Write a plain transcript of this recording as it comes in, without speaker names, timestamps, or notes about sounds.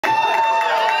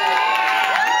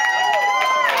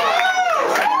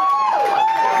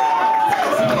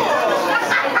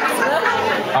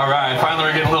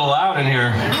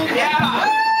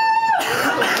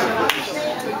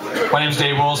My name is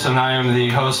Dave Wilson. I am the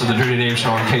host of the Dirty Dave Show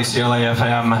on KCLA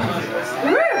FM.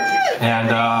 And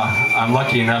I'm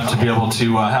lucky enough to be able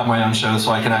to have my own show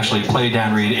so I can actually play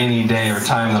Dan Reed any day or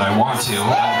time that I want to.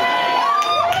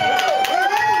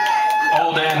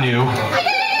 Old and new.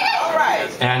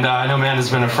 And I know Amanda's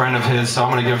been a friend of his, so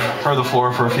I'm going to give her the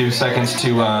floor for a few seconds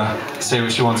to say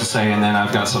what she wants to say, and then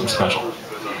I've got something special.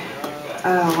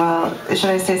 Well,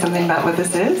 should I say something about what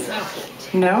this is?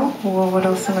 No? Well, what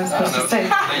else am I supposed to say?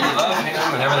 That you love him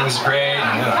and everything's great.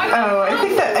 Oh, I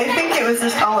think it was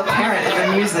just all apparent in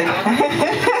the music.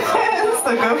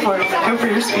 So go for it. Go for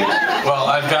your speech. Well,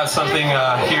 I've got something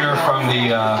here from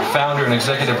the founder and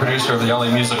executive producer of the LA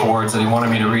Music Awards that he wanted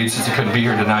me to read since he couldn't be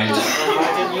here tonight.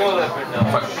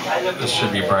 But this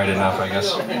should be bright enough, I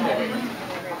guess.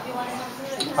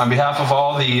 On behalf of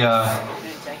all the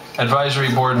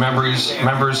advisory board members,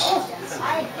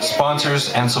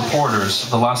 sponsors, and supporters,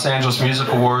 the Los Angeles Music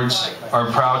Awards are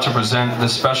proud to present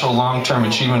this special Long-Term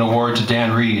Achievement Award to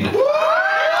Dan Reed.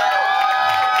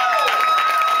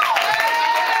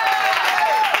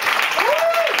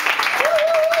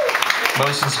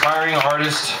 Most inspiring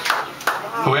artist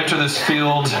who enter this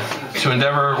field to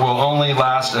endeavor will only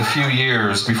last a few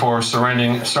years before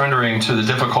surrendering to the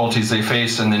difficulties they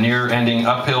face in the near-ending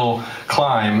uphill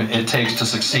climb it takes to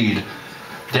succeed.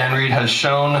 Dan Reed has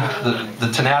shown the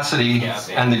tenacity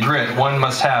and the grit one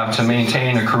must have to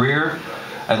maintain a career,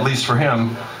 at least for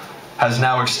him, has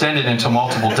now extended into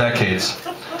multiple decades.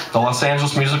 The Los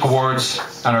Angeles Music Awards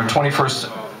and our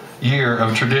 21st year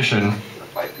of tradition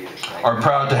are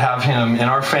proud to have him in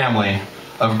our family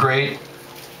of great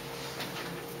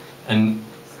and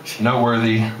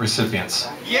noteworthy recipients.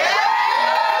 Yeah!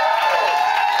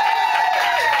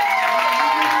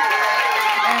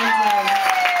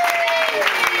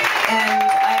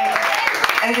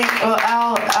 I think, well,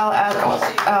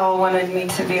 Al wanted me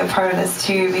to be a part of this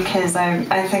too, because I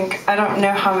don't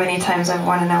know how many times I've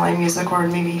won an LA Music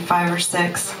Award, maybe 5 or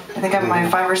 6. I think I'm my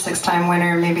 5 or 6 time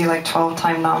winner, maybe like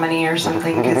 12-time nominee or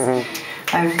something, because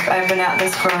I've been at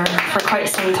this for quite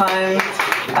some time.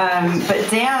 But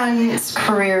Dan's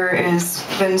career has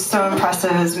been so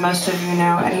impressive, as most of you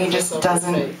know, and he just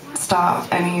doesn't stop,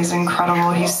 and he's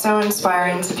incredible. He's so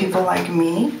inspiring to people like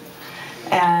me,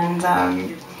 and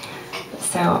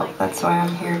so that's why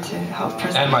I'm here to help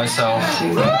present. And myself. I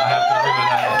have to agree with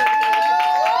that.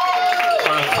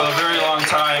 For a very long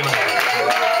time,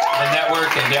 the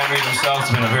network and Dan Reed himself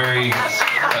has been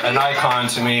an icon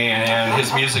to me, and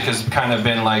his music has kind of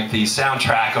been like the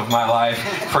soundtrack of my life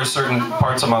for certain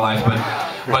parts of my life, but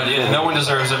no one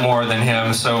deserves it more than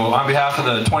him. So on behalf of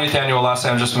the 20th Annual Los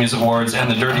Angeles Music Awards and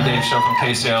the Dirty Dave Show from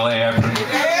KCLA, I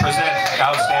present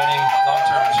Outstanding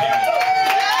Long-Term Achievement.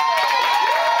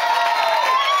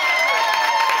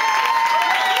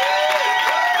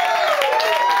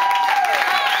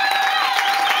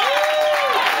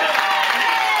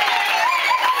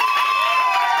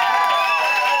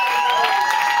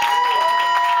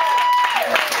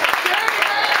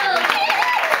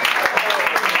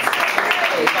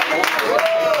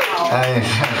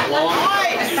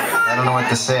 I don't know what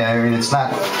to say. I mean, it's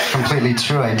not completely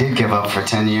true. I did give up for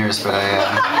 10 years, but I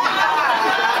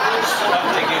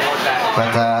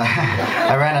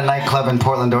ran a nightclub in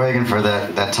Portland, Oregon for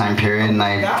that time period, and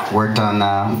I worked on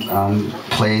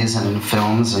plays and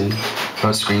films and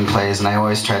wrote screenplays, and I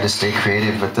always tried to stay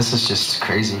creative, but this is just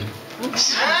crazy. Thank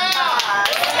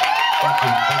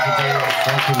you, Dave.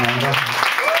 Thank you, Amanda.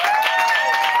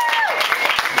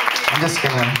 I'm just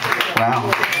gonna,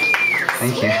 wow.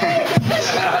 Thank you.